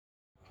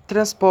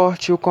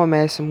transporte e o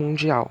comércio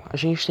mundial. A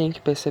gente tem que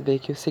perceber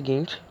que é o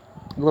seguinte: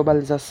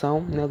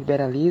 globalização,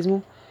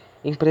 neoliberalismo,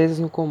 empresas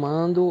no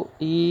comando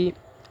e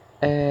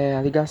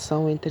a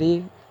ligação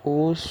entre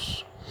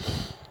os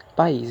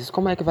países.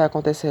 Como é que vai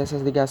acontecer essa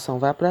ligação?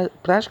 Vai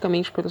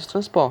praticamente pelos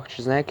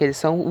transportes, né? Que eles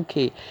são o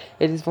quê?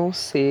 Eles vão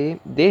ser,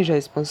 desde a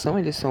expansão,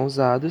 eles são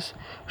usados.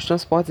 Os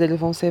transportes eles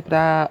vão ser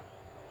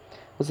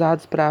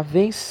usados para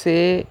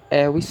vencer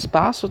o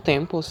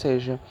espaço-tempo, ou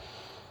seja,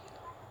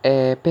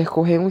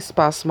 percorrer um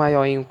espaço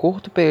maior em um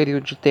curto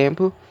período de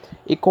tempo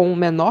e com um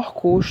menor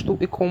custo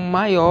e com um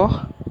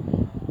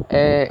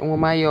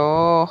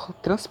maior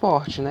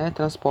transporte, né?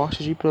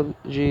 Transporte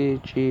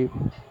de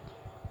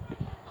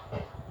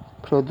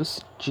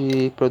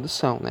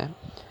produção, né?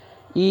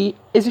 E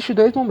existem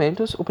dois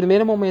momentos. O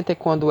primeiro momento é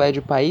quando é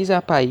de país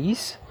a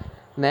país,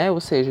 né?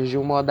 Ou seja, de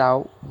um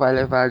modal vai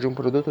levar de um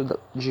produto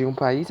de um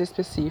país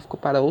específico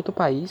para outro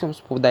país, vamos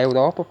supor, da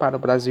Europa para o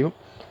Brasil.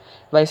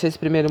 Vai ser esse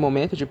primeiro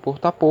momento de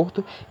porto a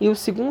porto. E o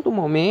segundo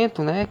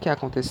momento, né, que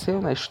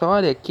aconteceu na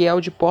história, que é o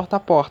de porta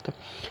a porta.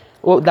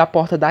 Ou da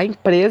porta da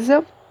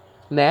empresa,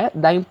 né,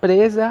 da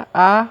empresa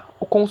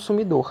ao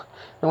consumidor.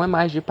 Não é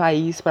mais de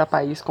país para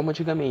país como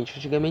antigamente.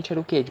 Antigamente era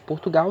o quê? De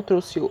Portugal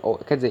trouxe,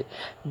 quer dizer,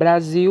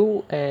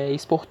 Brasil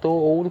exportou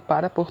ouro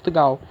para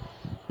Portugal,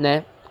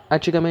 né?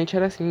 Antigamente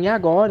era assim, e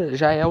agora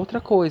já é outra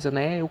coisa,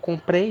 né? Eu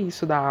comprei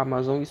isso da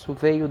Amazon, isso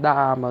veio da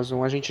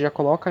Amazon, a gente já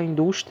coloca a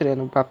indústria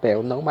no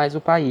papel, não mais o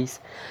país,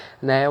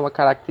 né? Uma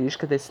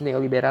característica desse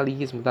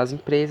neoliberalismo, das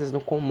empresas no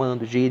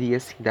comando,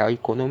 diria-se, da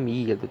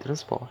economia, do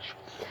transporte.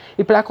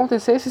 E para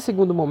acontecer esse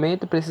segundo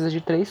momento, precisa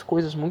de três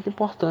coisas muito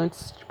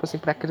importantes, tipo assim,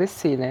 para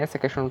crescer, né? Essa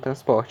questão do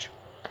transporte.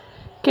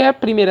 Que é,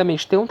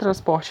 primeiramente, ter um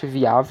transporte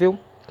viável,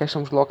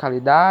 questão de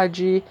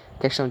localidade,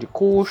 questão de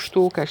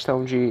custo,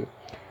 questão de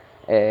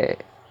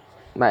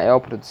maior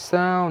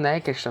produção, né,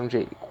 questão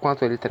de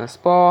quanto ele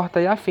transporta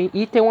e afim,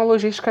 e ter uma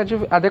logística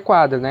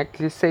adequada, né,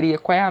 que seria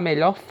qual é a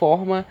melhor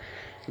forma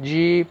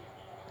de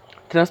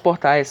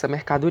transportar essa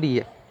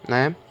mercadoria,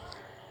 né.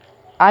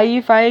 Aí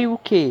vai o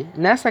que?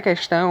 Nessa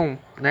questão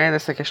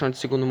de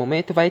segundo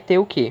momento, vai ter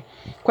o que?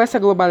 Com essa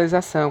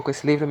globalização, com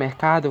esse livre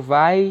mercado,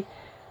 vai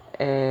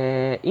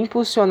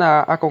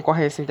impulsionar a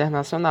concorrência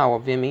internacional.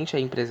 Obviamente, a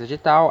empresa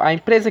a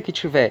empresa que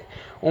tiver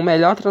um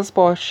melhor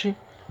transporte,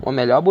 uma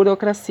melhor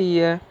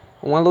burocracia,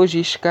 uma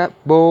logística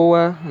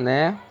boa,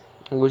 né?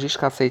 Uma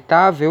logística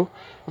aceitável,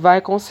 vai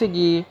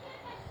conseguir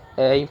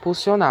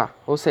impulsionar.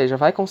 Ou seja,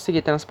 vai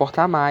conseguir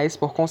transportar mais,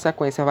 por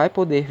consequência, vai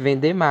poder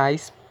vender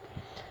mais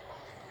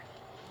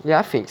e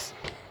afins,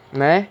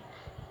 né?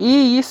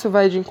 E isso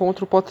vai de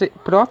encontro ao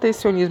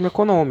protecionismo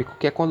econômico,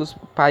 que é quando os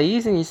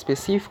países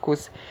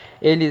específicos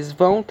eles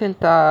vão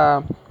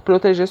tentar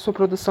proteger sua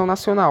produção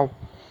nacional,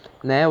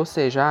 né? Ou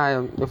seja,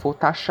 eu vou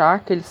taxar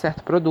aquele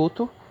certo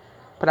produto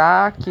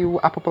para que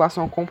a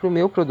população compre o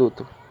meu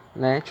produto,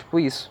 né? Tipo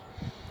isso.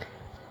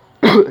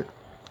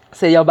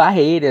 Seriam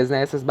barreiras,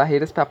 né? Essas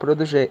barreiras para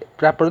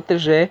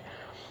proteger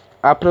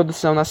a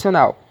produção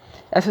nacional.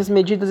 Essas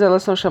medidas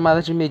elas são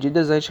chamadas de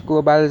medidas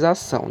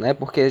anti-globalização, né?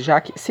 Porque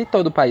já que se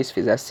todo país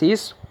fizesse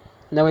isso,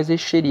 não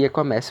existiria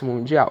comércio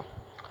mundial.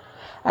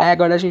 Aí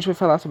agora a gente vai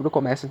falar sobre o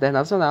comércio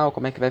internacional,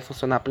 como é que vai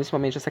funcionar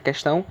principalmente essa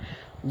questão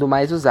do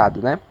mais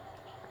usado, né?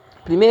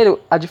 Primeiro,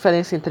 a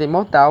diferença entre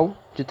modal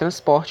de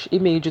transporte e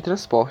meio de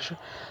transporte.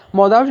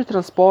 Modal de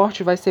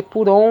transporte vai ser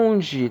por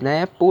onde,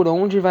 né? Por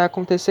onde vai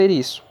acontecer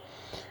isso.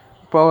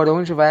 Por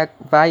onde vai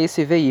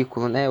esse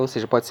veículo, né? Ou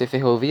seja, pode ser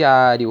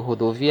ferroviário,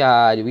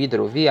 rodoviário,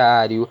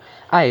 hidroviário,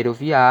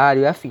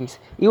 aeroviário e afins.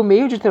 E o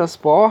meio de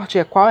transporte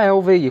é qual é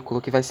o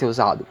veículo que vai ser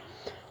usado,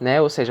 né?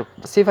 Ou seja,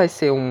 se vai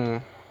ser um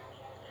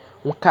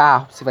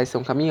carro, se vai ser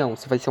um caminhão,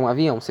 se vai ser um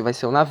avião, se vai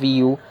ser um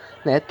navio,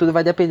 né? Tudo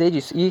vai depender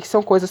disso. E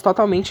são coisas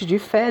totalmente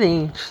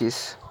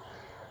diferentes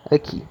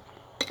aqui.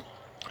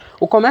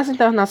 O comércio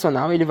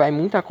internacional ele vai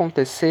muito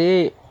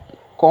acontecer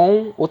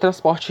com o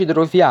transporte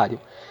hidroviário,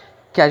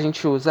 que a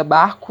gente usa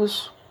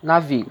barcos,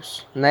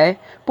 navios, né?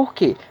 Por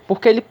quê?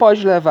 Porque ele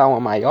pode levar uma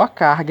maior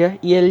carga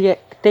e ele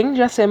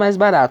tende a ser mais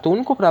barato. O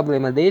único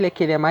problema dele é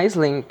que ele é mais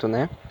lento,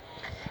 né?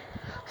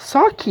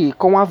 Só que,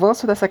 com o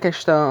avanço dessa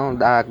questão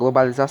da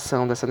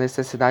globalização, dessa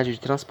necessidade de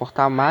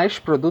transportar mais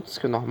produtos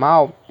que o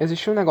normal,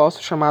 existiu um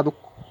negócio chamado...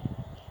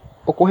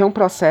 Ocorreu um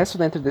processo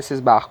dentro desses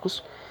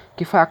barcos,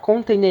 que foi a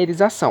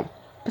containerização.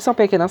 Que são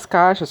pequenas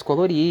caixas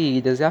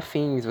coloridas e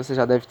afins, você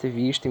já deve ter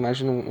visto,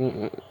 imagina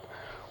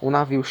um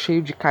navio cheio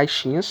de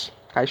caixinhas,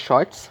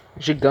 caixotes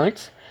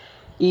gigantes,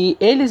 e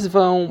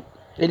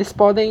eles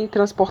podem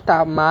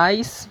transportar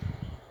mais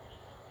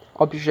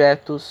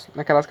objetos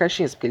naquelas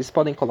caixinhas, porque eles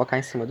podem colocar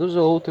em cima dos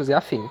outros e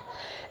afim.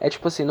 É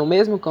tipo assim, no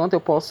mesmo canto eu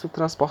posso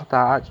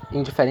transportar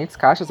em diferentes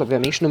caixas,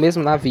 obviamente, no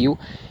mesmo navio,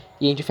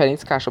 e em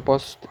diferentes caixas eu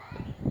posso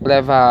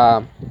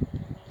levar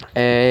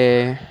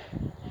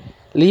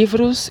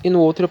livros e no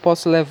outro eu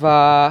posso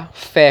levar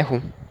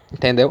ferro,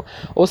 entendeu?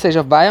 Ou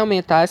seja, vai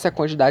aumentar essa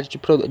quantidade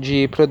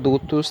de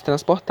produtos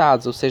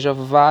transportados, ou seja,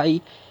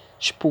 vai,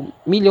 tipo,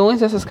 milhões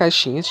dessas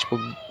caixinhas, tipo,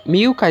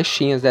 1000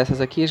 caixinhas dessas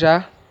aqui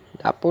já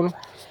dá por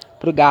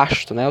pro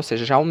gasto, né? Ou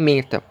seja, já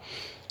aumenta,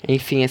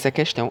 enfim, essa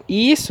questão.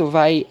 E isso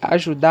vai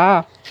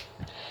ajudar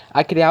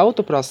a criar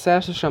outro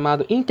processo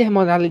chamado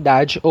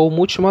intermodalidade ou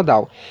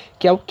multimodal,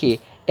 que é o quê?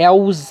 É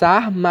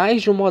usar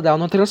mais de um modal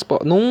no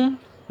transporte,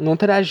 num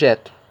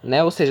trajeto,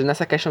 né? Ou seja,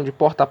 nessa questão de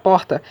porta a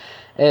porta,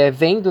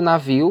 vem do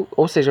navio,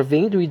 ou seja,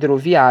 vem do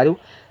hidroviário,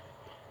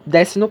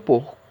 desce no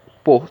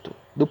porto.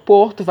 Do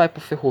porto vai para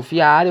o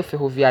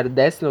ferroviário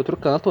desce no outro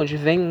canto, onde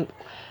vem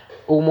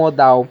o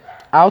modal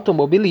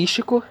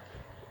automobilístico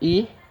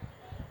e,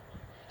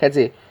 quer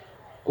dizer,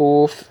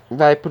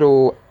 vai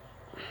pro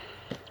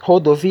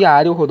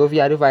rodoviário, o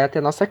rodoviário vai até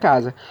a nossa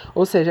casa.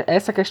 Ou seja,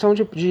 essa questão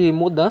de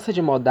mudança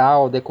de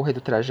modal ao decorrer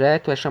do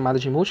trajeto é chamada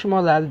de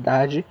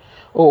multimodalidade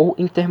ou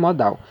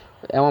intermodal.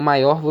 É uma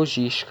maior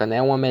logística,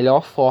 né? Uma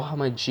melhor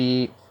forma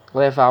de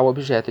levar o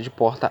objeto de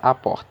porta a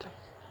porta.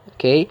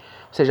 Ok?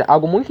 Ou seja,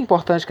 algo muito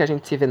importante que a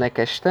gente se vê na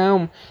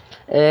questão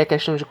é a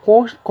questão de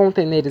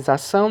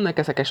containerização, né? Que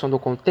é essa questão do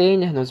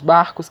container nos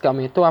barcos, que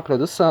aumentou a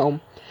produção.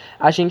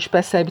 A gente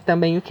percebe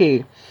também o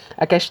que?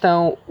 A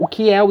questão, o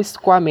que é o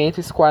escoamento?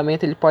 O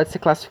escoamento ele pode ser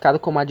classificado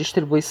como a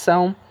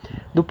distribuição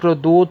do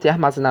produto e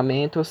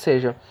armazenamento, ou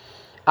seja,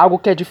 algo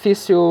que é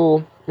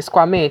difícil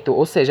escoamento,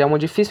 ou seja, é uma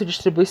difícil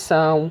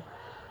distribuição,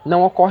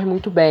 não ocorre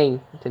muito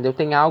bem, entendeu?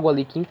 Tem algo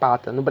ali que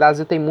empata. No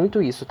Brasil tem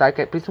muito isso, tá?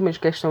 Que é principalmente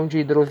questão de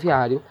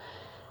hidroviário,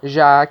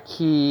 já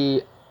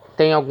que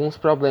tem alguns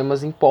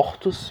problemas em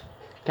portos,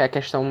 que é a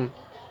questão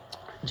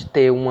de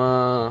ter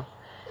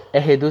é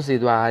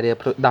reduzido a área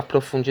da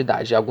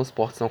profundidade. Alguns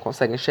portos não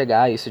conseguem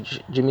chegar, isso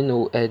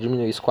diminui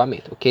o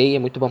escoamento, ok? É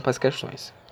muito bom para as questões.